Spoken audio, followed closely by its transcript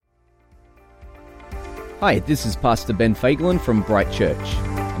Hi, this is Pastor Ben Fagelin from Bright Church.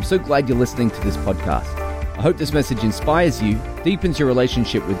 I'm so glad you're listening to this podcast. I hope this message inspires you, deepens your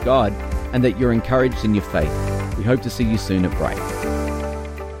relationship with God, and that you're encouraged in your faith. We hope to see you soon at Bright.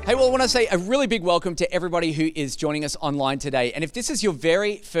 Hey, well, I want to say a really big welcome to everybody who is joining us online today. And if this is your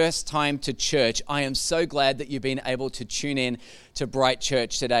very first time to church, I am so glad that you've been able to tune in to Bright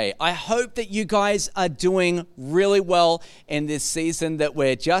Church today. I hope that you guys are doing really well in this season that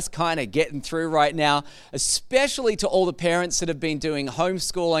we're just kind of getting through right now, especially to all the parents that have been doing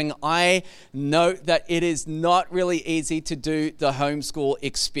homeschooling. I know that it is not really easy to do the homeschool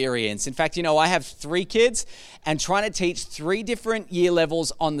experience. In fact, I have 3 kids, and trying to teach 3 different year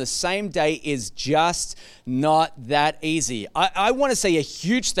levels on the same day is just not that easy. I want to say a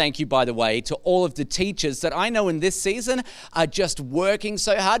huge thank you, by the way, to all of the teachers that I know in this season are just working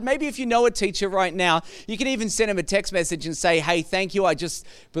so hard. Maybe if you know a teacher right now, you can even send them a text message and say, hey, thank you. I just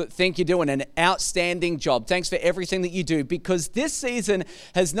think you're doing an outstanding job. Thanks for everything that you do, because this season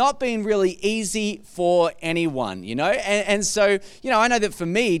has not been really easy for anyone, And so, I know that for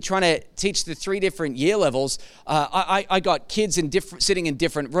me, trying to teach the 3 different year levels, I got kids sitting in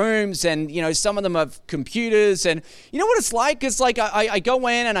different rooms, and some of them have computers, and you know what it's like? It's like I go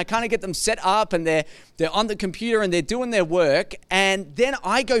in and I kind of get them set up, and they're on the computer and they're doing their work, and then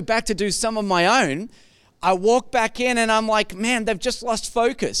I go back to do some of my own. I walk back in and I'm like, man, they've just lost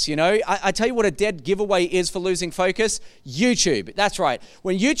focus. I tell you what a dead giveaway is for losing focus. YouTube. That's right.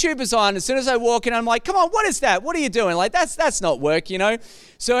 When YouTube is on, as soon as I walk in, I'm like, come on, what is that? What are you doing? Like, that's not work,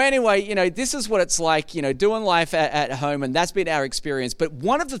 So anyway, this is what it's like, doing life at home, and that's been our experience. But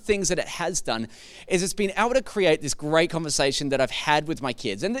one of the things that it has done is it's been able to create this great conversation that I've had with my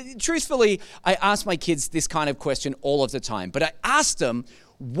kids. And truthfully, I ask my kids this kind of question all of the time. But I asked them,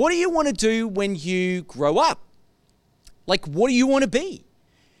 what do you want to do when you grow up? Like, what do you want to be?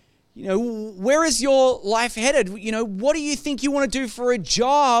 Where is your life headed? What do you think you want to do for a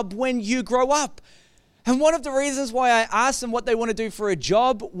job when you grow up? And one of the reasons why I ask them what they want to do for a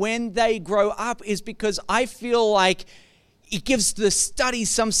job when they grow up is because I feel like it gives the study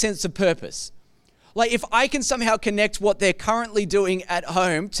some sense of purpose. Like, if I can somehow connect what they're currently doing at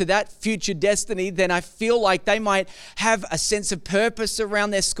home to that future destiny, then I feel like they might have a sense of purpose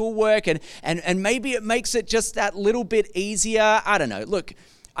around their schoolwork, and maybe it makes it just that little bit easier. I don't know. Look,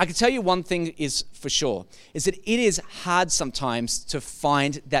 I can tell you one thing is for sure, is that it is hard sometimes to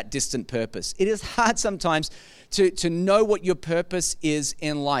find that distant purpose. It is hard sometimes to know what your purpose is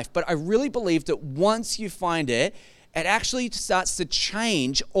in life. But I really believe that once you find it, it actually starts to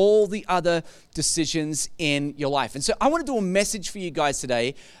change all the other decisions in your life. And so I want to do a message for you guys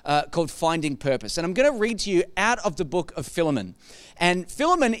today called Finding Purpose. And I'm going to read to you out of the book of Philemon. And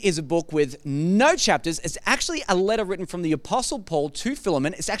Philemon is a book with no chapters. It's actually a letter written from the Apostle Paul to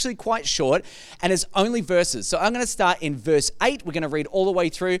Philemon. It's actually quite short, and it's only verses. So I'm going to start in verse 8. We're going to read all the way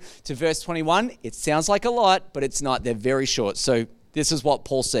through to verse 21. It sounds like a lot, but it's not. They're very short. So this is what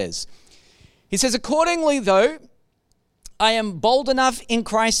Paul says. He says, accordingly, though, I am bold enough in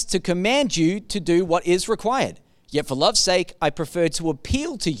Christ to command you to do what is required. Yet for love's sake, I prefer to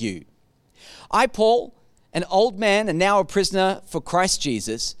appeal to you. I, Paul, an old man and now a prisoner for Christ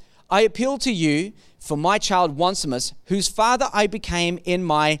Jesus, I appeal to you for my child Onesimus, whose father I became in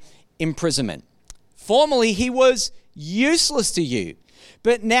my imprisonment. Formerly he was useless to you,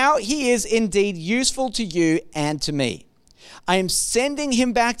 but now he is indeed useful to you and to me. I am sending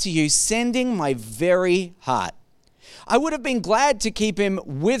him back to you, sending my very heart. I would have been glad to keep him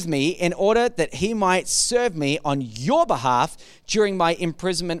with me in order that he might serve me on your behalf during my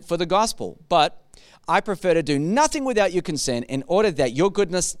imprisonment for the gospel. But I prefer to do nothing without your consent in order that your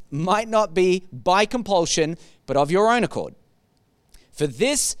goodness might not be by compulsion, but of your own accord. For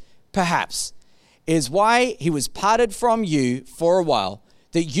this, perhaps, is why he was parted from you for a while,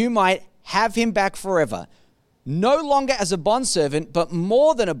 that you might have him back forever, no longer as a bondservant, but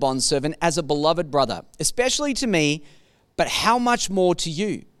more than a bondservant, as a beloved brother, especially to me, but how much more to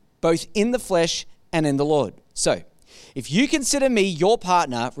you, both in the flesh and in the Lord. So, if you consider me your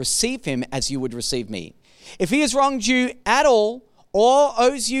partner, receive him as you would receive me. If he has wronged you at all or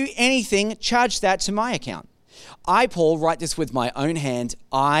owes you anything, charge that to my account. I, Paul, write this with my own hand.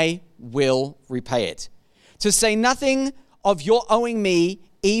 I will repay it. To say nothing of your owing me,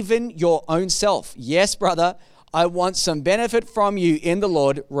 even your own self. Yes, brother, I want some benefit from you in the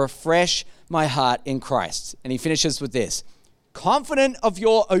Lord. Refresh my heart in Christ. And he finishes with this. Confident of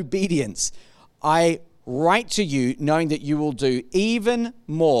your obedience, I write to you knowing that you will do even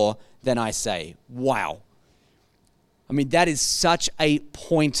more than I say. Wow. I mean, that is such a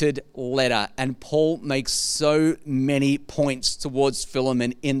pointed letter, and Paul makes so many points towards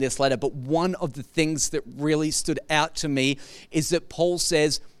Philemon in this letter. But one of the things that really stood out to me is that Paul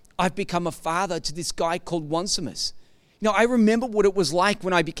says, I've become a father to this guy called Onesimus. I remember what it was like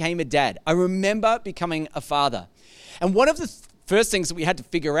when I became a dad. I remember becoming a father. And one of the first things that we had to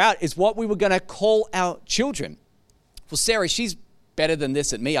figure out is what we were going to call our children. Well, Sarah, she's better than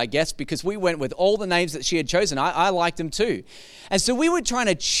this at me, I guess, because we went with all the names that she had chosen. I liked them too. And so we were trying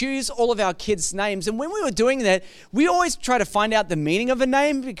to choose all of our kids' names. And when we were doing that, we always try to find out the meaning of a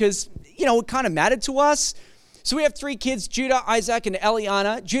name because, it kind of mattered to us. So we have 3 kids, Judah, Isaac, and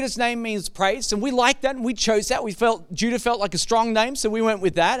Eliana. Judah's name means praise, and we liked that, and we chose that. Judah felt like a strong name, so we went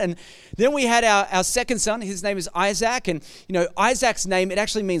with that. And then we had our second son. His name is Isaac, and, Isaac's name, it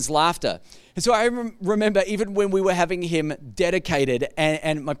actually means laughter. And so I remember even when we were having him dedicated,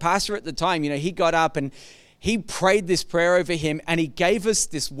 and my pastor at the time, he got up and he prayed this prayer over him, and he gave us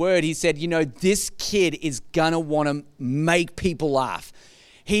this word. He said, this kid is going to want to make people laugh.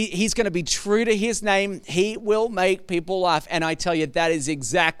 He's going to be true to his name. He will make people laugh. And I tell you, that is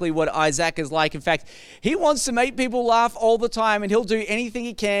exactly what Isaac is like. In fact, he wants to make people laugh all the time, and he'll do anything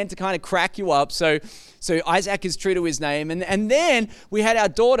he can to kind of crack you up. So Isaac is true to his name. And then we had our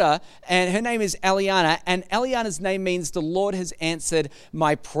daughter, and her name is Eliana. And Eliana's name means the Lord has answered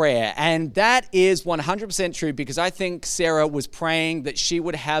my prayer. And that is 100% true, because I think Sarah was praying that she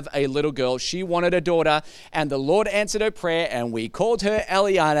would have a little girl. She wanted a daughter, and the Lord answered her prayer, and we called her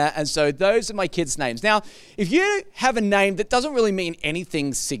Eliana. And so those are my kids' names. Now, if you have a name that doesn't really mean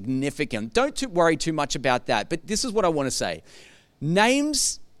anything significant, don't worry too much about that. But this is what I want to say.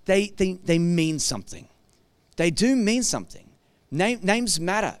 Names, they mean something. They do mean something. Names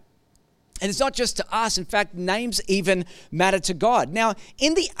matter. And it's not just to us. In fact, names even matter to God. Now,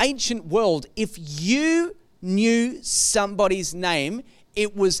 in the ancient world, if you knew somebody's name,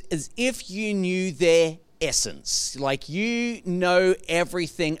 it was as if you knew their essence. Like, you know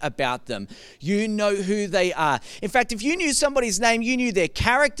everything about them. You know who they are. In fact, if you knew somebody's name, you knew their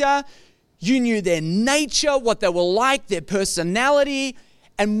character, you knew their nature, what they were like, their personality.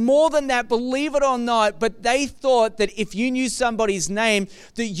 And more than that, believe it or not, but they thought that if you knew somebody's name,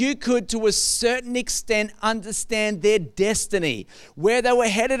 that you could, to a certain extent, understand their destiny, where they were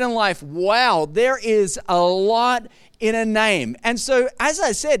headed in life. Wow, there is a lot in a name. And so, as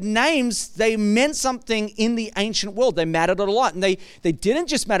I said, names, they meant something in the ancient world. They mattered a lot. And they didn't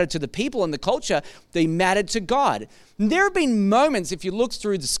just matter to the people and the culture, they mattered to God. And there have been moments, if you look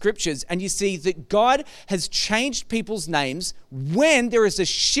through the scriptures, and you see that God has changed people's names when there is a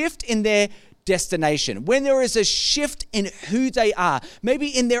shift in their destination, when there is a shift in who they are, maybe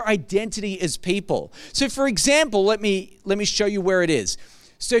in their identity as people. So, for example, let me show you where it is.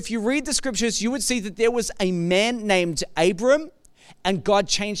 So if you read the scriptures, you would see that there was a man named Abram, and God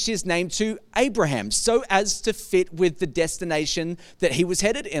changed his name to Abraham so as to fit with the destination that he was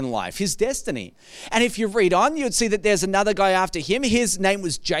headed in life, his destiny. And if you read on, you'd see that there's another guy after him. His name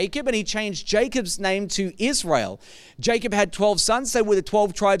was Jacob, and he changed Jacob's name to Israel. Jacob had 12 sons. They were the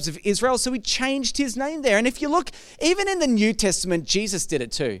 12 tribes of Israel, so he changed his name there. And if you look, even in the New Testament, Jesus did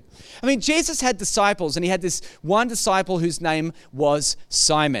it too. I mean, Jesus had disciples, and he had this one disciple whose name was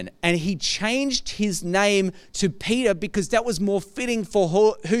Simon, and he changed his name to Peter because that was more fitting for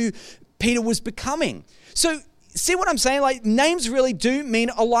who Peter was becoming. So, see what I'm saying? Like, names really do mean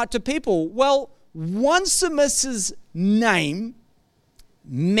a lot to people. Well, Onesimus's name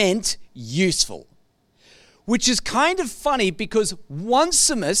meant useful, which is kind of funny because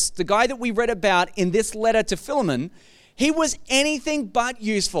Onesimus, the guy that we read about in this letter to Philemon, he was anything but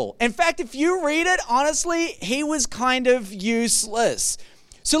useful. In fact, if you read it, honestly, he was kind of useless.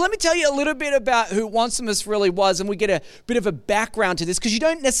 So let me tell you a little bit about who Onesimus really was, and we get a bit of a background to this because you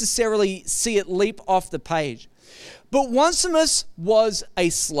don't necessarily see it leap off the page. But Onesimus was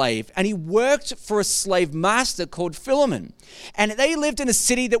a slave, and he worked for a slave master called Philemon. And they lived in a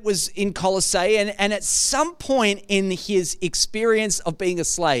city that was in Colossae, and at some point in his experience of being a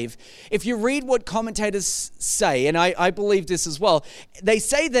slave, if you read what commentators say, and I believe this as well, they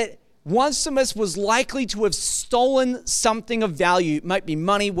say that Onesimus was likely to have stolen something of value, might be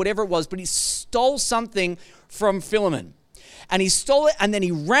money, whatever it was, but he stole something from Philemon. And he stole it, and then he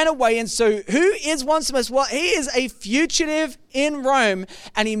ran away. And so who is Onesimus? Well, he is a fugitive in Rome,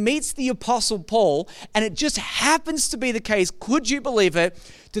 and he meets the Apostle Paul, and it just happens to be the case, could you believe it,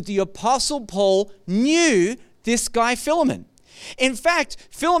 that the Apostle Paul knew this guy Philemon. In fact,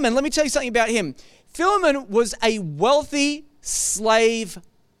 Philemon, let me tell you something about him. Philemon was a wealthy slave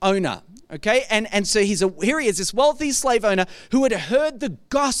owner, okay? And so here he is, this wealthy slave owner who had heard the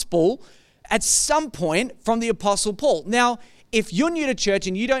gospel at some point from the Apostle Paul. Now, if you're new to church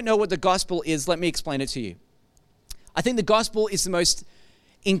and you don't know what the gospel is, let me explain it to you. I think the gospel is the most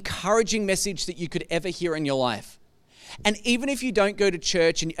encouraging message that you could ever hear in your life. And even if you don't go to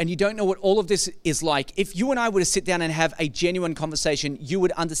church and you don't know what all of this is like, if you and I were to sit down and have a genuine conversation, you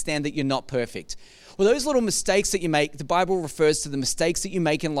would understand that you're not perfect. Well, those little mistakes that you make, the Bible refers to the mistakes that you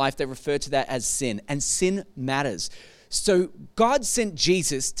make in life, they refer to that as sin. And sin matters. So God sent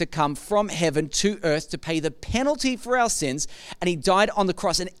Jesus to come from heaven to earth to pay the penalty for our sins, and he died on the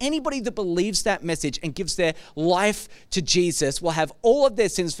cross. And anybody that believes that message and gives their life to Jesus will have all of their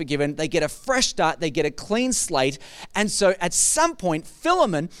sins forgiven. They get a fresh start. They get a clean slate. And so at some point,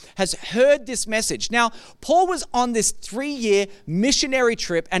 Philemon has heard this message. Now, Paul was on this 3-year missionary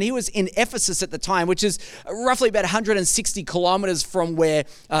trip, and he was in Ephesus at the time, which is roughly about 160 kilometers from where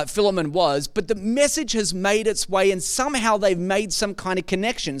Philemon was. But the message has made its way, and somehow they've made some kind of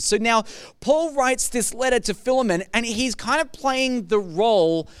connection. So now Paul writes this letter to Philemon, and he's kind of playing the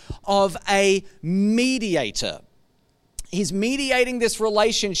role of a mediator. He's mediating this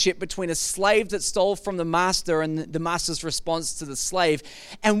relationship between a slave that stole from the master and the master's response to the slave.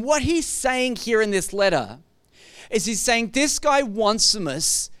 And what he's saying here in this letter is he's saying, this guy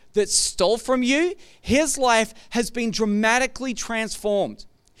Onesimus that stole from you, his life has been dramatically transformed.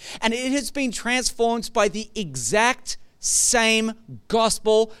 And it has been transformed by the exact same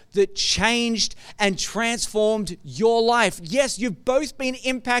gospel that changed and transformed your life. Yes, you've both been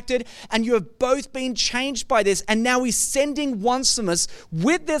impacted and you have both been changed by this. And now he's sending Onesimus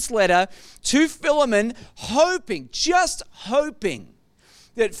with this letter to Philemon, just hoping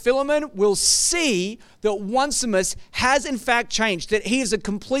that Philemon will see that Onesimus has in fact changed, that he is a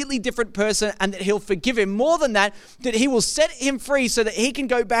completely different person and that he'll forgive him. More than that, that he will set him free so that he can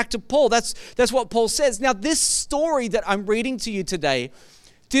go back to Paul. That's what Paul says. Now, this story that I'm reading to you today,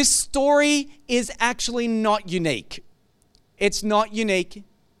 this story is actually not unique. It's not unique.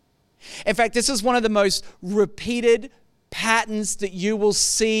 In fact, this is one of the most repeated patterns that you will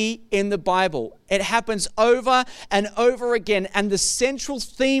see in the Bible. It happens over and over again. And the central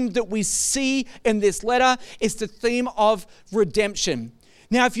theme that we see in this letter is the theme of redemption.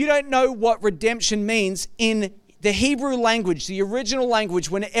 Now, if you don't know what redemption means, in the Hebrew language, the original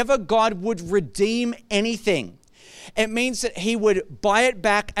language, whenever God would redeem anything, it means that he would buy it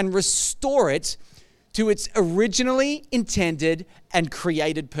back and restore it to its originally intended and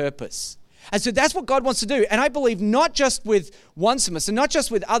created purpose. And so that's what God wants to do. And I believe not just with Onesimus and not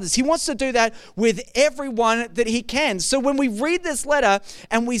just with others. He wants to do that with everyone that he can. So when we read this letter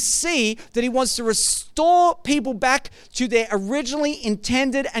and we see that he wants to restore people back to their originally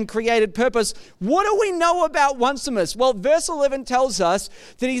intended and created purpose, what do we know about Onesimus? Well, verse 11 tells us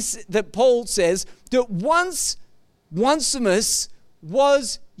that Paul says that once Onesimus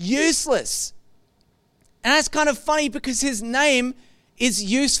was useless. And that's kind of funny because his name is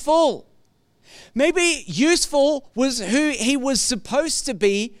useful. Maybe useful was who he was supposed to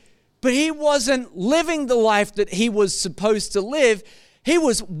be, but he wasn't living the life that he was supposed to live. He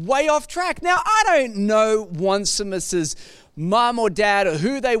was way off track. Now, I don't know Onesimus's mom or dad or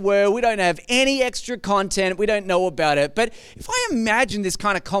who they were. We don't have any extra content. We don't know about it. But if I imagine this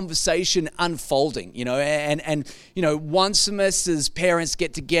kind of conversation unfolding, and Onesimus's parents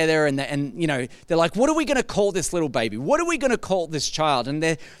get together and they're like, what are we going to call this little baby? What are we going to call this child? And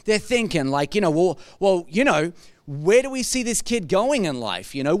they're thinking like, where do we see this kid going in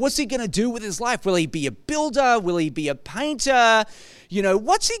life? What's he going to do with his life? Will he be a builder? Will he be a painter?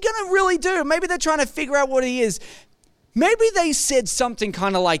 What's he going to really do? Maybe they're trying to figure out what he is. Maybe they said something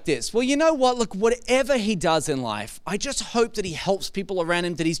kind of like this. Well, you know what? Look, whatever he does in life, I just hope that he helps people around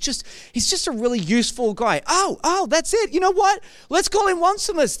him, that he's just a really useful guy. Oh, that's it. You know what? Let's call him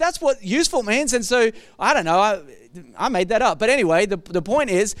Onesimus. That's what useful means. And so, I don't know. I made that up. But anyway, the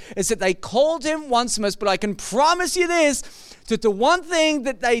point is that they called him Onesimus, but I can promise you this, that the one thing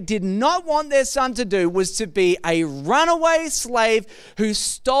that they did not want their son to do was to be a runaway slave who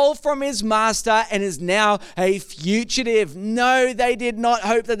stole from his master and is now a fugitive. No, they did not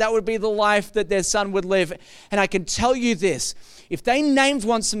hope that would be the life that their son would live. And I can tell you this, if they named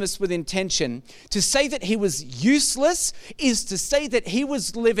Onesimus with intention, to say that he was useless is to say that he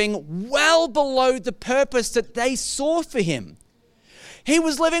was living well below the purpose that they saw for him. He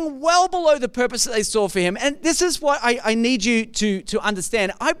was living well below the purpose that they saw for him. And this is what I need you to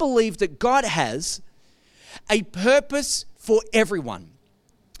understand. I believe that God has a purpose for everyone,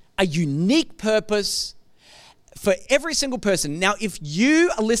 a unique purpose for every single person. Now, if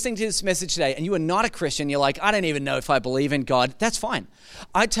you are listening to this message today and you are not a Christian, you're like, I don't even know if I believe in God, that's fine.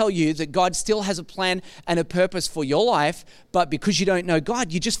 I tell you that God still has a plan and a purpose for your life, but because you don't know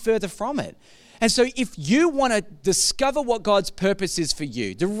God, you're just further from it. And so if you want to discover what God's purpose is for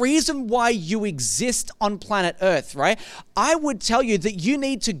you, the reason why you exist on planet Earth, right? I would tell you that you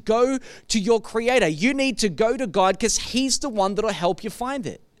need to go to your Creator. You need to go to God because He's the one that'll help you find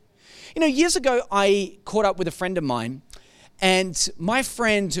it. You know, years ago, I caught up with a friend of mine, and my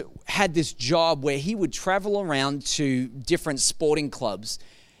friend had this job where he would travel around to different sporting clubs,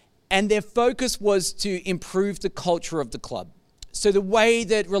 and their focus was to improve the culture of the club. So the way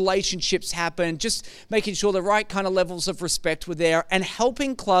that relationships happen, just making sure the right kind of levels of respect were there and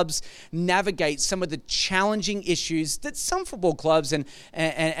helping clubs navigate some of the challenging issues that some football clubs and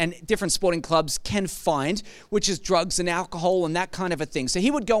different sporting clubs can find, which is drugs and alcohol and that kind of a thing. So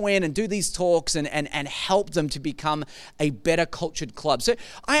he would go in and do these talks and help them to become a better cultured club. So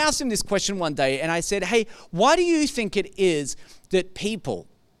I asked him this question one day and I said, hey, why do you think it is that people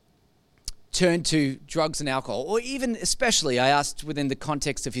turn to drugs and alcohol? Or even especially, I asked within the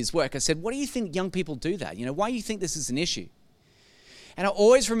context of his work, I said, what do you think young people do that? You know, why do you think this is an issue? And I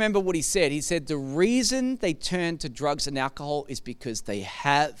always remember what he said. He said, the reason they turn to drugs and alcohol is because they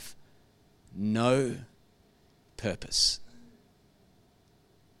have no purpose.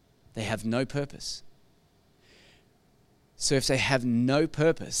 They have no purpose. So if they have no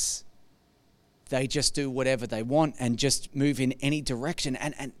purpose, they just do whatever they want and just move in any direction.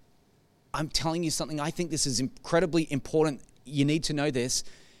 And I'm telling you something, I think this is incredibly important. You need to know this.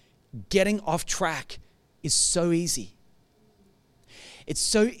 Getting off track is so easy. It's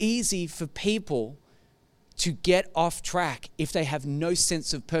so easy for people to get off track if they have no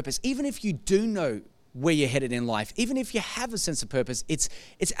sense of purpose. Even if you do know where you're headed in life, even if you have a sense of purpose, it's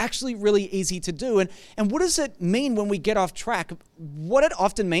actually really easy to do. And what does it mean when we get off track? What it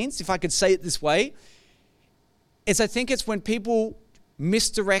often means, if I could say it this way, is I think it's when people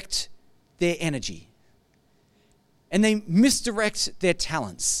misdirect their energy and they misdirect their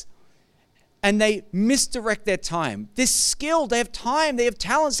talents and they misdirect their time. They're skilled, they have time, they have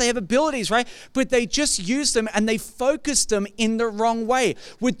talents, they have abilities, right? But they just use them and they focus them in the wrong way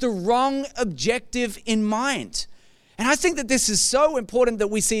with the wrong objective in mind. And I think that this is so important that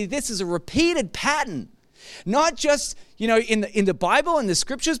we see this as a repeated pattern. Not just, you know, in the Bible and the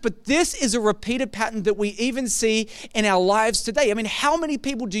scriptures, but this is a repeated pattern that we even see in our lives today. I mean, how many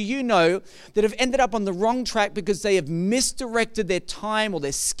people do you know that have ended up on the wrong track because they have misdirected their time or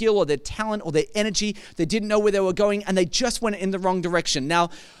their skill or their talent or their energy? They didn't know where they were going and they just went in the wrong direction. Now,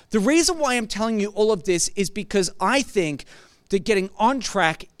 the reason why I'm telling you all of this is because I think that getting on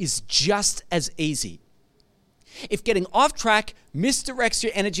track is just as easy. If getting off track misdirects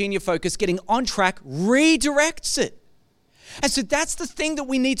your energy and your focus, getting on track redirects it. And so that's the thing that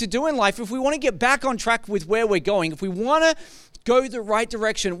we need to do in life. If we want to get back on track with where we're going, if we want to go the right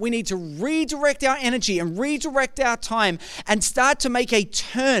direction, we need to redirect our energy and redirect our time and start to make a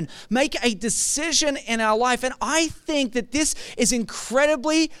turn, make a decision in our life. And I think that this is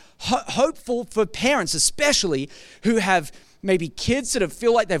incredibly hopeful for parents, especially who have maybe kids that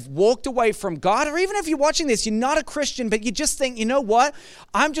feel like they've walked away from God, or even if you're watching this, you're not a Christian, but you just think, you know what?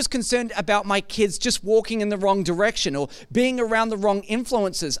 I'm just concerned about my kids just walking in the wrong direction or being around the wrong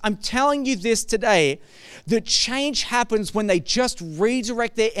influences. I'm telling you this today, that change happens when they just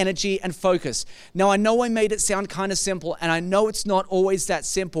redirect their energy and focus. Now, I know I made it sound kind of simple, and I know it's not always that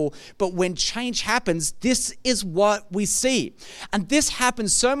simple, but when change happens, this is what we see. And this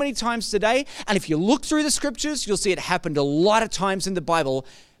happens so many times today, and if you look through the scriptures, you'll see it happened a lot of times in the Bible.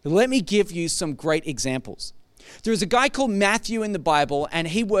 Let me give you some great examples. There was a guy called Matthew in the Bible, and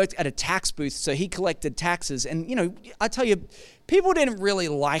he worked at a tax booth, so he collected taxes. And, you know, I tell you, people didn't really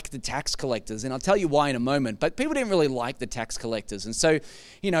like the tax collectors, and I'll tell you why in a moment, but people didn't really like the tax collectors. And so,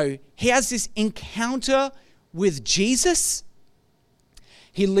 you know, he has this encounter with Jesus.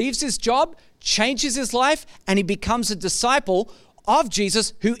 He leaves his job, changes his life, and he becomes a disciple of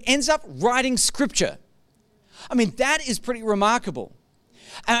Jesus who ends up writing scripture. I mean, that is pretty remarkable.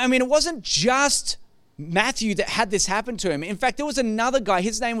 I mean, it wasn't just Matthew that had this happen to him. In fact, there was another guy,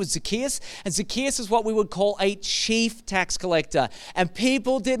 his name was Zacchaeus, and Zacchaeus is what we would call a chief tax collector. And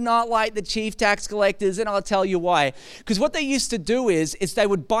people did not like the chief tax collectors, and I'll tell you why. Because what they used to do is they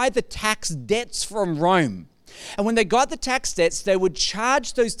would buy the tax debts from Rome. And when they got the tax debts, they would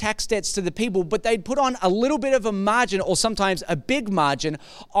charge those tax debts to the people, but they'd put on a little bit of a margin, or sometimes a big margin,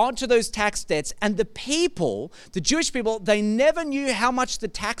 onto those tax debts. And the people, the Jewish people, they never knew how much the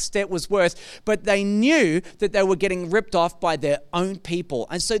tax debt was worth, but they knew that they were getting ripped off by their own people.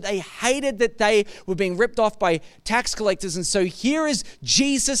 And so they hated that they were being ripped off by tax collectors. And so here is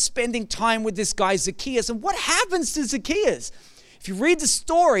Jesus spending time with this guy, Zacchaeus. And what happens to Zacchaeus? If you read the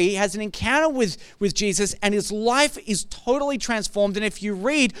story, he has an encounter with Jesus and his life is totally transformed. And if you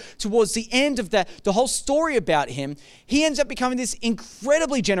read towards the end of the whole story about him, he ends up becoming this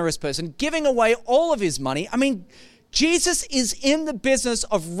incredibly generous person, giving away all of his money. I mean, Jesus is in the business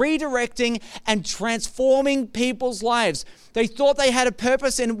of redirecting and transforming people's lives. They thought they had a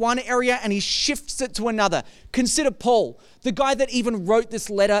purpose in one area and he shifts it to another. Consider Paul, the guy that even wrote this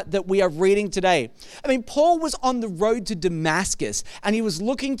letter that we are reading today. I mean, Paul was on the road to Damascus and he was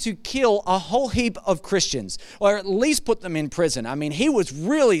looking to kill a whole heap of Christians, or at least put them in prison. I mean, he was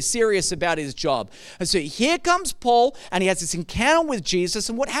really serious about his job. And so here comes Paul and he has this encounter with Jesus,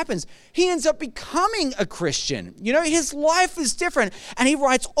 and what happens? He ends up becoming a Christian. You know, his life is different, and he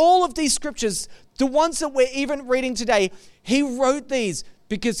writes all of these scriptures, the ones that we're even reading today. He wrote these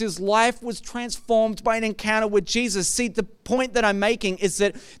because his life was transformed by an encounter with Jesus. See, the point that I'm making is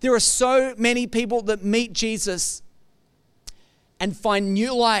that there are so many people that meet Jesus and find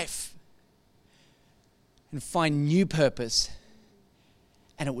new life and find new purpose.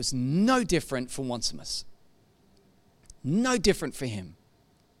 And it was no different for Onesimus. No different for him.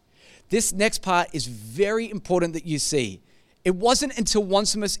 This next part is very important that you see. It wasn't until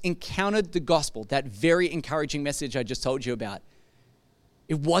Onesimus encountered the gospel, that very encouraging message I just told you about.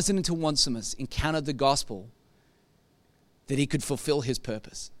 It wasn't until Onesimus encountered the gospel that he could fulfill his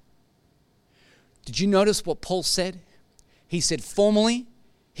purpose. Did you notice what Paul said? He said, formerly,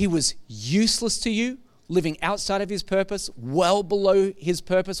 he was useless to you, living outside of his purpose, well below his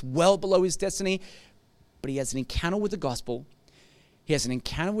purpose, well below his destiny. But he has an encounter with the gospel. He has an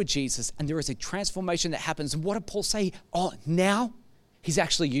encounter with Jesus, and there is a transformation that happens. And what did Paul say? Oh, now he's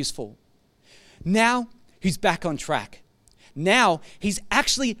actually useful. Now he's back on track. Now he's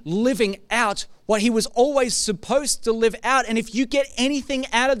actually living out what he was always supposed to live out. And if you get anything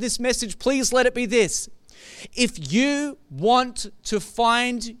out of this message, please let it be this. If you want to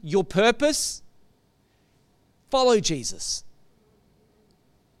find your purpose, follow Jesus.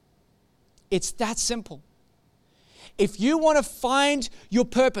 It's that simple. If you want to find your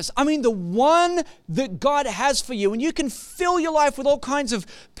purpose, I mean the one that God has for you, and you can fill your life with all kinds of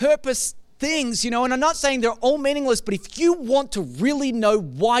purpose things, you know, and I'm not saying they're all meaningless, but if you want to really know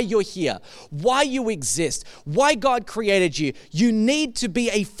why you're here, why you exist, why God created you, you need to be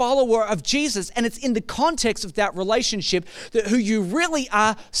a follower of Jesus. And it's in the context of that relationship that who you really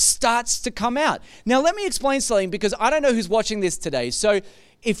are starts to come out. Now, let me explain something, because I don't know who's watching this today. So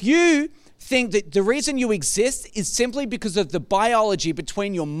if you think that the reason you exist is simply because of the biology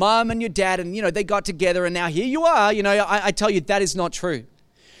between your mom and your dad, and, you know, they got together and now here you are, you know, I tell you that is not true.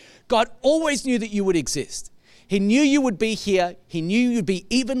 God always knew that you would exist. He knew you would be here. He knew you'd be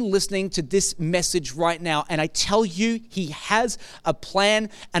even listening to this message right now. And I tell you, he has a plan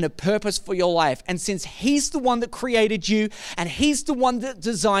and a purpose for your life. And since he's the one that created you, and he's the one that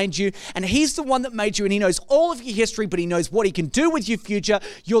designed you, and he's the one that made you, and he knows all of your history, but he knows what he can do with your future,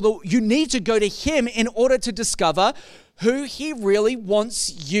 you need to go to him in order to discover who he really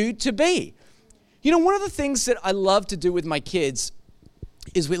wants you to be. You know, one of the things that I love to do with my kids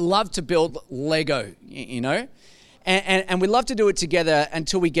is we love to build Lego, you know, and we love to do it together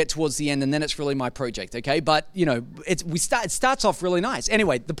until we get towards the end, and then it's really my project, okay? But, you know, it starts off really nice.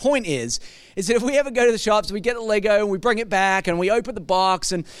 Anyway, the point is that if we ever go to the shops, we get a Lego and we bring it back and we open the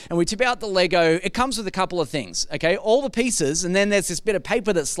box and we tip out the Lego, it comes with a couple of things, okay? All the pieces, and then there's this bit of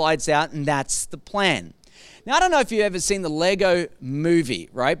paper that slides out, and that's the plan. Now, I don't know if you've ever seen the Lego movie,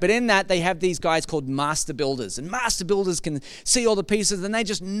 right? But in that, they have these guys called master builders. And master builders can see all the pieces and they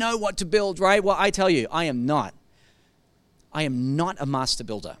just know what to build, right? Well, I tell you, I am not. I am not a master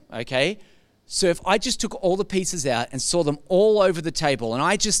builder, okay? So if I just took all the pieces out and saw them all over the table and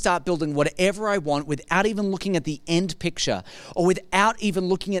I just start building whatever I want without even looking at the end picture or without even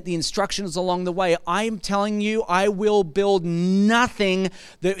looking at the instructions along the way, I am telling you, I will build nothing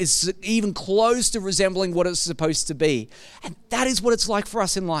that is even close to resembling what it's supposed to be. And that is what it's like for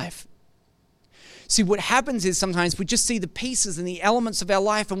us in life. See, what happens is sometimes we just see the pieces and the elements of our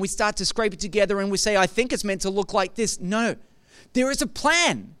life and we start to scrape it together and we say, I think it's meant to look like this. No, there is a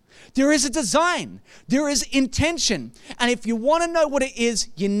plan. There is a design. There is intention. And if you want to know what it is,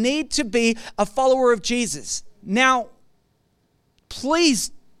 you need to be a follower of Jesus. Now,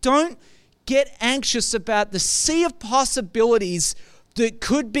 please don't get anxious about the sea of possibilities that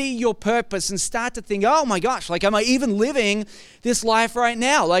could be your purpose and start to think, oh my gosh, like, am I even living this life right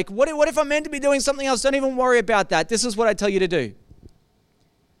now? Like, what if I'm meant to be doing something else? Don't even worry about that. This is what I tell you to do.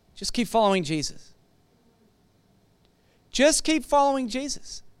 Just keep following Jesus. Just keep following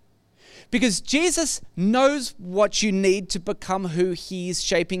Jesus. Because Jesus knows what you need to become who He's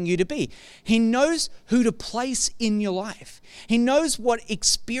shaping you to be. He knows who to place in your life. He knows what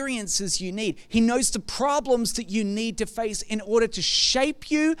experiences you need. He knows the problems that you need to face in order to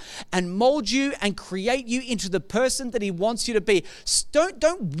shape you and mold you and create you into the person that He wants you to be.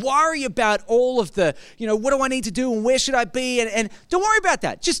 Don't worry about all of the, what do I need to do and where should I be? And don't worry about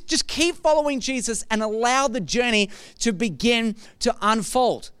that. Just keep following Jesus and allow the journey to begin to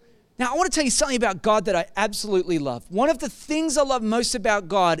unfold. Now, I want to tell you something about God that I absolutely love. One of the things I love most about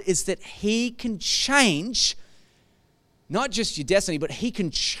God is that He can change not just your destiny, but He can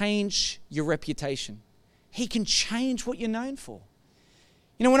change your reputation. He can change what you're known for.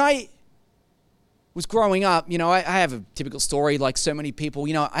 When I was growing up, I have a typical story like so many people.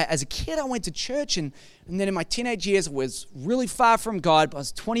 As a kid, I went to church, and then in my teenage years, I was really far from God. I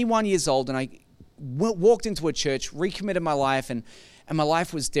was 21 years old, and I walked into a church, recommitted my life, and my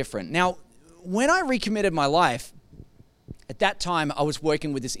life was different. Now, when I recommitted my life, at that time, I was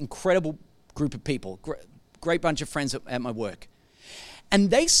working with this incredible group of people, great bunch of friends at my work.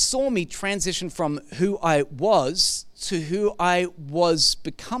 And they saw me transition from who I was to who I was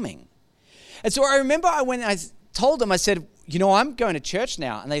becoming. And so I remember I told them, I said, I'm going to church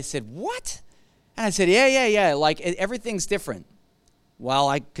now. And they said, what? And I said, yeah, like everything's different. Well,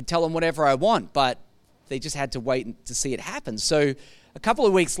 I could tell them whatever I want, but they just had to wait to see it happen. So a couple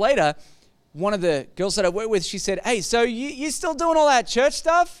of weeks later, one of the girls that I work with, she said, hey, so you still doing all that church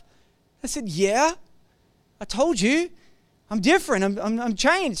stuff? I said, yeah, I told you, I'm different, I'm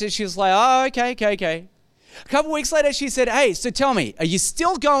changed. And she was like, oh, okay. A couple of weeks later, she said, hey, so tell me, are you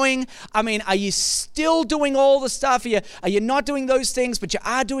still going? Are you still doing all the stuff? Are you not doing those things, but you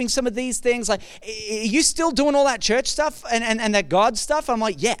are doing some of these things? Like, are you still doing all that church stuff and that God stuff? I'm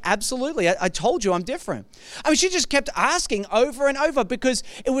like, yeah, absolutely. I told you I'm different. She just kept asking over and over because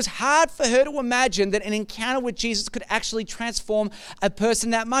it was hard for her to imagine that an encounter with Jesus could actually transform a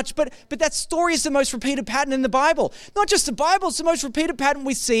person that much. But that story is the most repeated pattern in the Bible. Not just the Bible, it's the most repeated pattern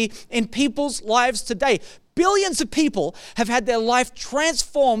we see in people's lives today. Billions of people have had their life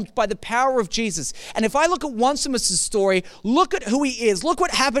transformed by the power of Jesus. And if I look at Onesimus' story, look at who he is. Look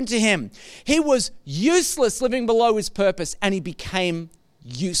what happened to him. He was useless living below his purpose, and he became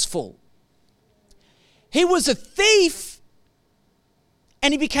useful. He was a thief,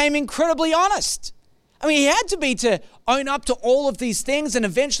 and he became incredibly honest. He had to be to own up to all of these things and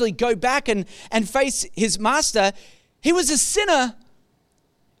eventually go back and face his master. He was a sinner,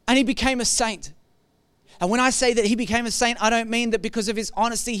 and he became a saint. And when I say that he became a saint, I don't mean that because of his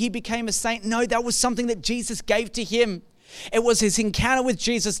honesty he became a saint. No, that was something that Jesus gave to him. It was his encounter with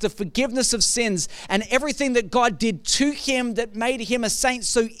Jesus, the forgiveness of sins, and everything that God did to him that made him a saint.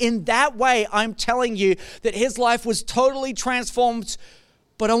 So in that way, I'm telling you that his life was totally transformed.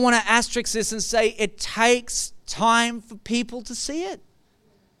 But I want to asterisk this and say it takes time for people to see it.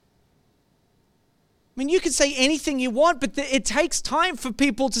 You can say anything you want, but it takes time for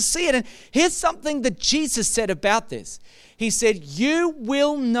people to see it. And here's something that Jesus said about this. He said, you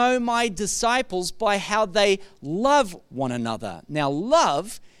will know my disciples by how they love one another. Now,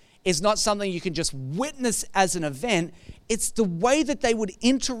 love is not something you can just witness as an event. It's the way that they would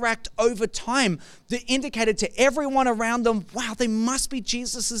interact over time that indicated to everyone around them, wow, they must be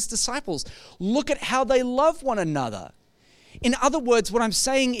Jesus' disciples. Look at how they love one another. In other words, what I'm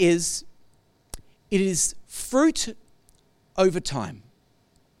saying is, it is fruit over time.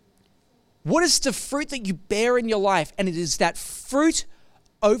 What is the fruit that you bear in your life? And it is that fruit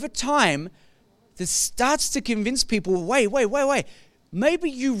over time that starts to convince people, wait. Maybe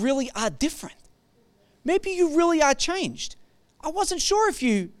you really are different. Maybe you really are changed. I wasn't sure if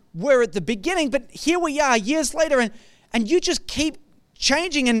you were at the beginning, but here we are years later, and you just keep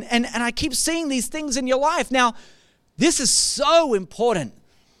changing, and I keep seeing these things in your life. Now, this is so important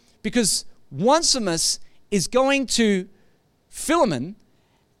because Onesimus is going to Philemon,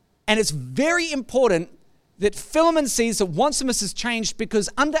 and it's very important that Philemon sees that Onesimus has changed because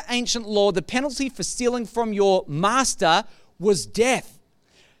under ancient law, the penalty for stealing from your master was death.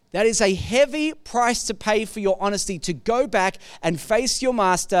 That is a heavy price to pay for your honesty, to go back and face your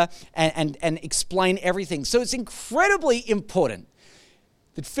master and explain everything. So it's incredibly important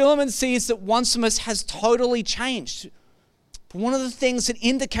that Philemon sees that Onesimus has totally changed. But one of the things that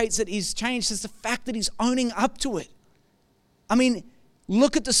indicates that he's changed is the fact that he's owning up to it.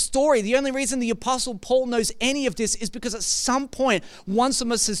 Look at the story. The only reason the Apostle Paul knows any of this is because at some point,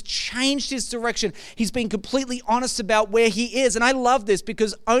 Onesimus has changed his direction. He's been completely honest about where he is. And I love this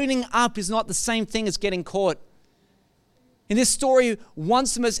because owning up is not the same thing as getting caught. In this story,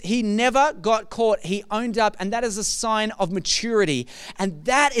 Onesimus, he never got caught. He owned up, and that is a sign of maturity. And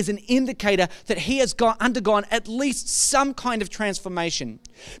that is an indicator that he has undergone at least some kind of transformation.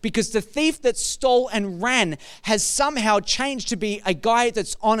 Because the thief that stole and ran has somehow changed to be a guy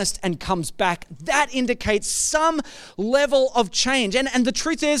that's honest and comes back. That indicates some level of change. And the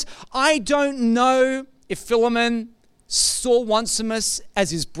truth is, I don't know if Philemon saw Onesimus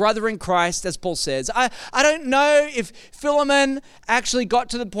as his brother in Christ, as Paul says. I don't know if Philemon actually got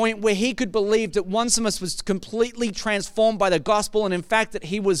to the point where he could believe that Onesimus was completely transformed by the gospel and in fact that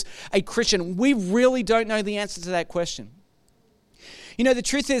he was a Christian. We really don't know the answer to that question. You know, the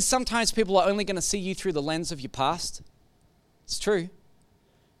truth is sometimes people are only going to see you through the lens of your past. It's true.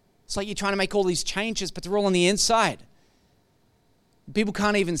 It's like you're trying to make all these changes, but they're all on the inside. People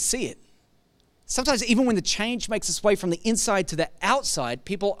can't even see it. Sometimes even when the change makes its way from the inside to the outside,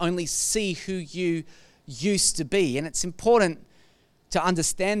 people only see who you used to be. And it's important to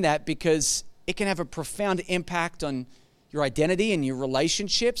understand that because it can have a profound impact on your identity and your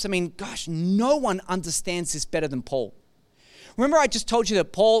relationships. I mean, gosh, no one understands this better than Paul. Remember I just told you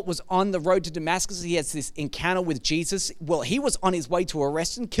that Paul was on the road to Damascus. He has this encounter with Jesus. Well, he was on his way to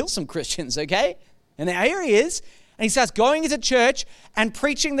arrest and kill some Christians, okay? And now here he is, and he starts going into church and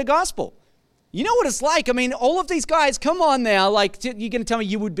preaching the gospel. You know what it's like. I mean, all of these guys, come on now. Like, you're going to tell me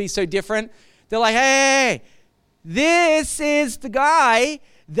you would be so different? They're like, hey, this is the guy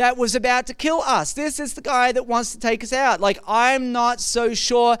that was about to kill us. This is the guy that wants to take us out. Like, I'm not so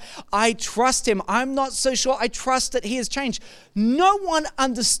sure I trust him. I'm not so sure I trust that he has changed. No one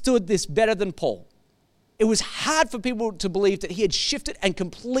understood this better than Paul. It was hard for people to believe that he had shifted and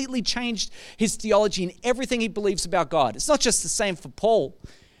completely changed his theology and everything he believes about God. It's not just the same for Paul.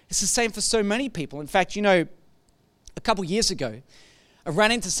 It's the same for so many people. In fact, you know, a couple years ago, I ran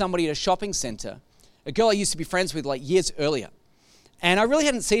into somebody at a shopping center, a girl I used to be friends with like years earlier. And I really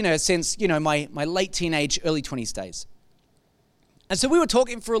hadn't seen her since, you know, my late teenage, early 20s days. And so we were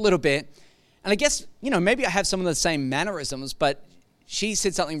talking for a little bit. And I guess, you know, maybe I have some of the same mannerisms, but she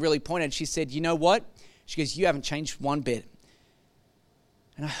said something really pointed. She said, you know what? She goes, you haven't changed one bit.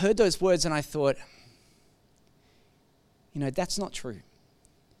 And I heard those words and I thought, you know, that's not true.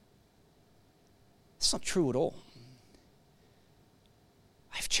 It's not true at all.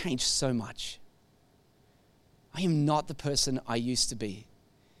 I've changed so much. I am not the person I used to be.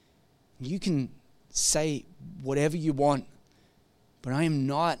 You can say whatever you want, but I am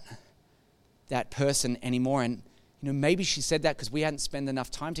not that person anymore. And, you know, maybe she said that because we hadn't spent enough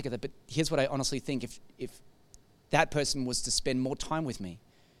time together, but here's what I honestly think. If that person was to spend more time with me,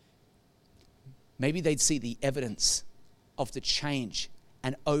 maybe they'd see the evidence of the change,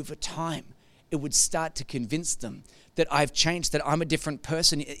 and over time, it would start to convince them that I've changed, that I'm a different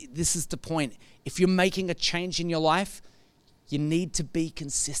person. This is the point. If you're making a change in your life, you need to be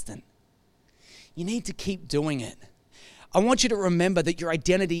consistent. You need to keep doing it. I want you to remember that your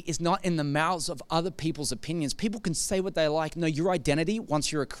identity is not in the mouths of other people's opinions. People can say what they like. No, your identity, once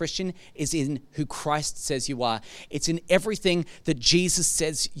you're a Christian, is in who Christ says you are. It's in everything that Jesus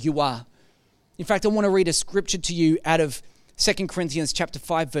says you are. In fact, I want to read a scripture to you out of 2 Corinthians chapter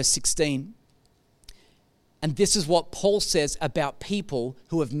 5, verse 16. And this is what Paul says about people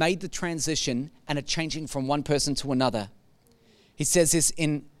who have made the transition and are changing from one person to another. He says this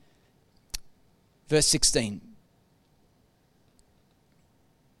in verse 16.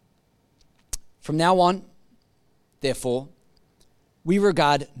 From now on, therefore, we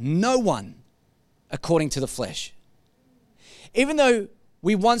regard no one according to the flesh. Even though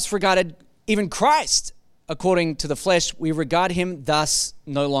we once regarded even Christ according to the flesh, we regard him thus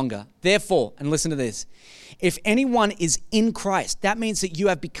no longer. Therefore, and listen to this, if anyone is in Christ, that means that you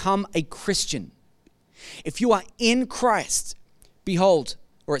have become a Christian. If you are in Christ, behold,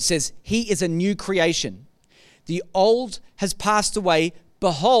 or it says, he is a new creation. The old has passed away.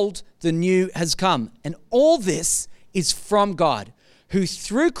 Behold, the new has come. And all this is from God, who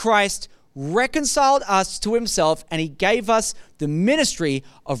through Christ reconciled us to himself, and he gave us the ministry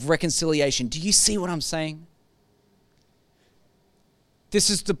of reconciliation. Do you see what I'm saying?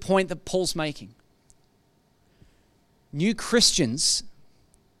 This is the point that Paul's making. New Christians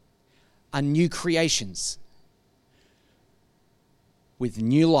are new creations with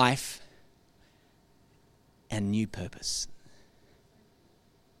new life and new purpose.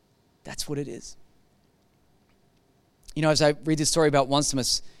 That's what it is. You know, as I read this story about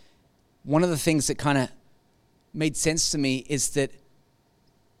Onesimus, one of the things that kind of made sense to me is that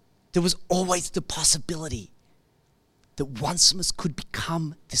there was always the possibility that Onesimus could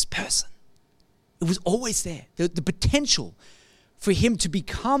become this person. It was always there. The potential for him to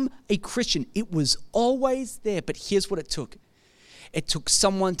become a Christian, it was always there. But here's what it took. It took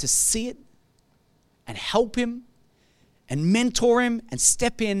someone to see it and help him and mentor him and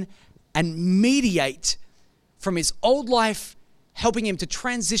step in and mediate from his old life, helping him to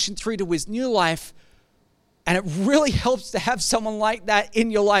transition through to his new life. And it really helps to have someone like that in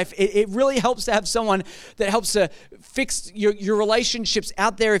your life. It really helps to have someone that helps to fix your relationships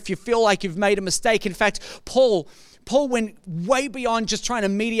out there if you feel like you've made a mistake. In fact, Paul went way beyond just trying to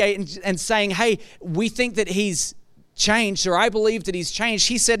mediate and saying, hey, we think that he's changed, or I believe that he's changed.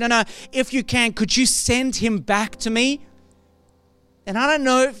 He said, no, if you can, could you send him back to me? And I don't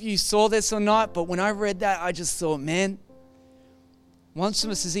know if you saw this or not, but when I read that, I just thought, man,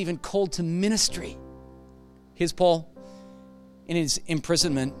 Onesimus is even called to ministry. Here's Paul in his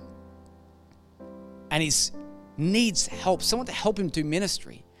imprisonment, and he needs help, someone to help him do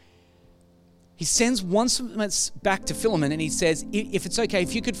ministry. He sends Onesimus back to Philemon, and he says, if it's okay,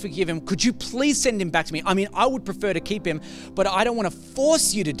 if you could forgive him, could you please send him back to me? I mean, I would prefer to keep him, but I don't want to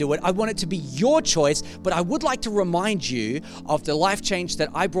force you to do it. I want it to be your choice, but I would like to remind you of the life change that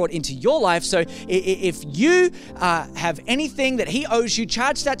I brought into your life. So if you have anything that he owes you,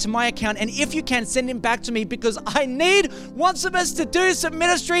 charge that to my account, and if you can, send him back to me, because I need Onesimus to do some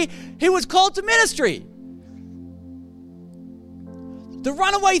ministry. He was called to ministry. The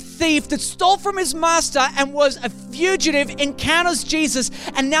runaway thief that stole from his master and was a fugitive encounters Jesus,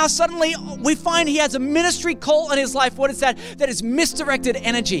 and now suddenly we find he has a ministry call in his life. What is that? That is misdirected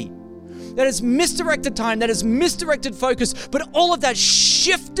energy. That is misdirected time. That is misdirected focus. But all of that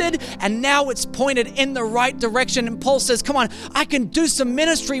shifted, and now it's pointed in the right direction. And Paul says, come on, I can do some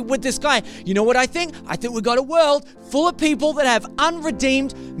ministry with this guy. You know what I think? I think we've got a world full of people that have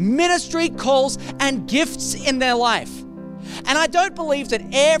unredeemed ministry calls and gifts in their life. And I don't believe that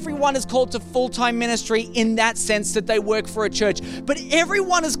everyone is called to full-time ministry in that sense that they work for a church. But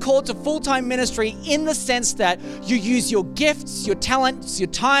everyone is called to full-time ministry in the sense that you use your gifts, your talents, your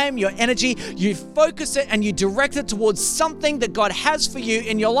time, your energy, you focus it and you direct it towards something that God has for you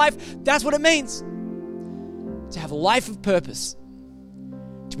in your life. That's what it means to have a life of purpose,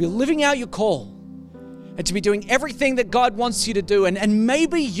 to be living out your call, and to be doing everything that God wants you to do. And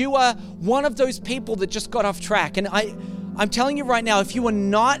maybe you are one of those people that just got off track. And I'm telling you right now, if you are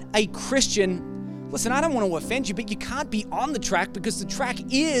not a Christian, listen, I don't want to offend you, but you can't be on the track because the track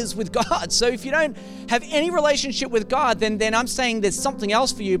is with God. So if you don't have any relationship with God, then I'm saying there's something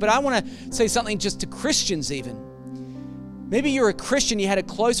else for you. But I want to say something just to Christians even. Maybe you're a Christian, you had a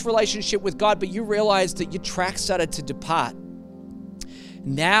close relationship with God, but you realized that your track started to depart.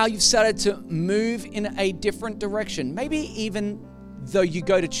 Now you've started to move in a different direction. Maybe even though you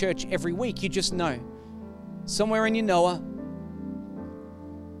go to church every week, you just know somewhere in your Noah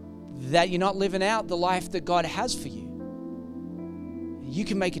that you're not living out the life that God has for you. You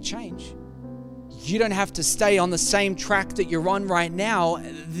can make a change. You don't have to stay on the same track that you're on right now.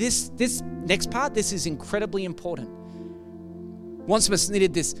 This next part, this is incredibly important. Onesimus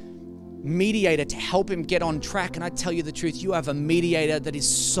needed this mediator to help him get on track. And I tell you the truth, you have a mediator that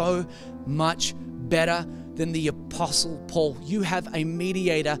is so much better than the Apostle Paul. You have a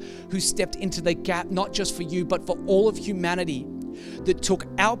mediator who stepped into the gap, not just for you, but for all of humanity, that took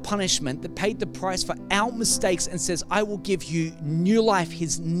our punishment, that paid the price for our mistakes and says, I will give you new life.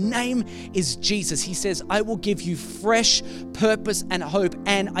 His name is Jesus. He says, I will give you fresh purpose and hope.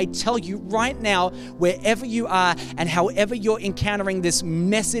 And I tell you right now, wherever you are and however you're encountering this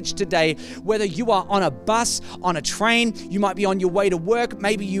message today, whether you are on a bus, on a train, you might be on your way to work,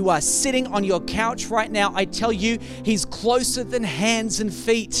 maybe you are sitting on your couch right now, I tell you, he's closer than hands and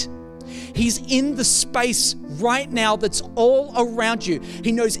feet. He's in the space right now that's all around you.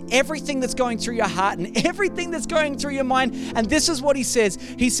 He knows everything that's going through your heart and everything that's going through your mind. And this is what he says.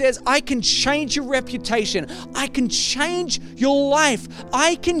 He says, I can change your reputation. I can change your life.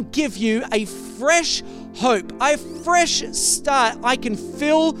 I can give you a fresh hope, a fresh start. I can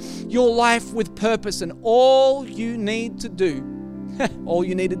fill your life with purpose. And all you need to do,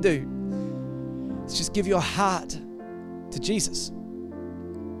 is just give your heart to Jesus.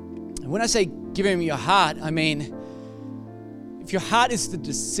 And when I say give him your heart, I mean, if your heart is the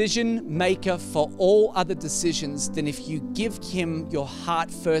decision maker for all other decisions, then if you give him your heart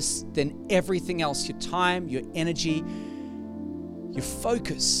first, then everything else, your time, your energy, your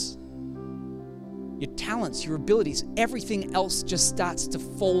focus, your talents, your abilities, everything else just starts to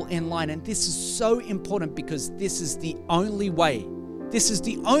fall in line. And this is so important because this is the only way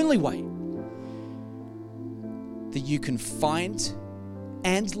that you can find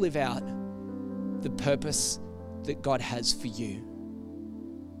and live out the purpose that God has for you.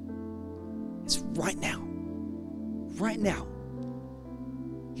 It's right now. Right now.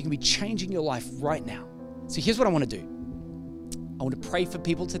 You can be changing your life right now. So here's what I want to do. I want to pray for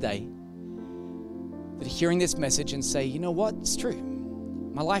people today that are hearing this message and say, you know what? It's true.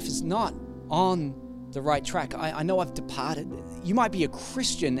 My life is not on the right track. I know I've departed. You might be a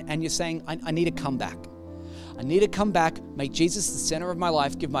Christian and you're saying, I need to come back. I need to come back, make Jesus the center of my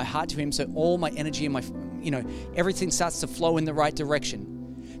life, give my heart to him so all my energy and my, everything starts to flow in the right direction.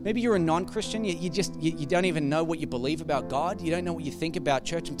 Maybe you're a non-Christian. You don't even know what you believe about God. You don't know what you think about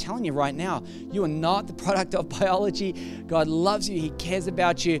church. I'm telling you right now, you are not the product of biology. God loves you. He cares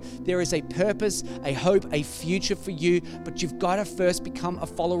about you. There is a purpose, a hope, a future for you, but you've got to first become a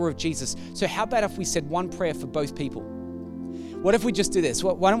follower of Jesus. So how about if we said one prayer for both people? What if we just do this?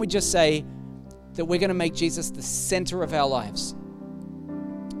 Why don't we just say that we're going to make Jesus the center of our lives?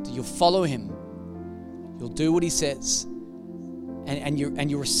 That you'll follow him. You'll do what he says. And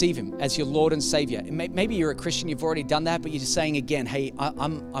you receive him as your Lord and Savior. Maybe you're a Christian, you've already done that, but you're just saying again, hey,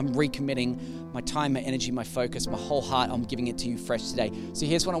 I'm recommitting my time, my energy, my focus, my whole heart. I'm giving it to you fresh today. So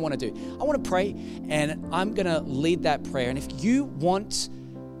here's what I want to do. I want to pray, and I'm going to lead that prayer. And if you want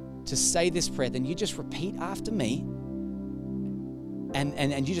to say this prayer, then you just repeat after me.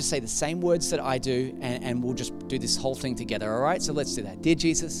 And you just say the same words that I do, and we'll just do this whole thing together, all right? So let's do that. Dear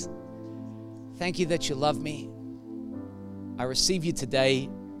Jesus, thank you that you love me. I receive you today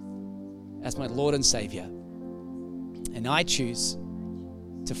as my Lord and Savior, and I choose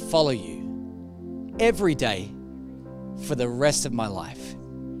to follow you every day for the rest of my life.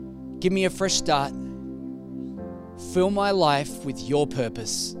 Give me a fresh start. Fill my life with your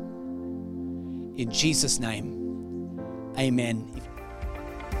purpose. In Jesus' name, amen.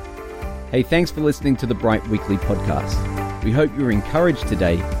 Hey, thanks for listening to the Bright Weekly podcast. We hope you were encouraged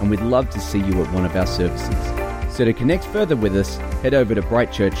today, and we'd love to see you at one of our services. So to connect further with us, head over to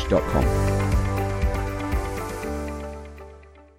brightchurch.com.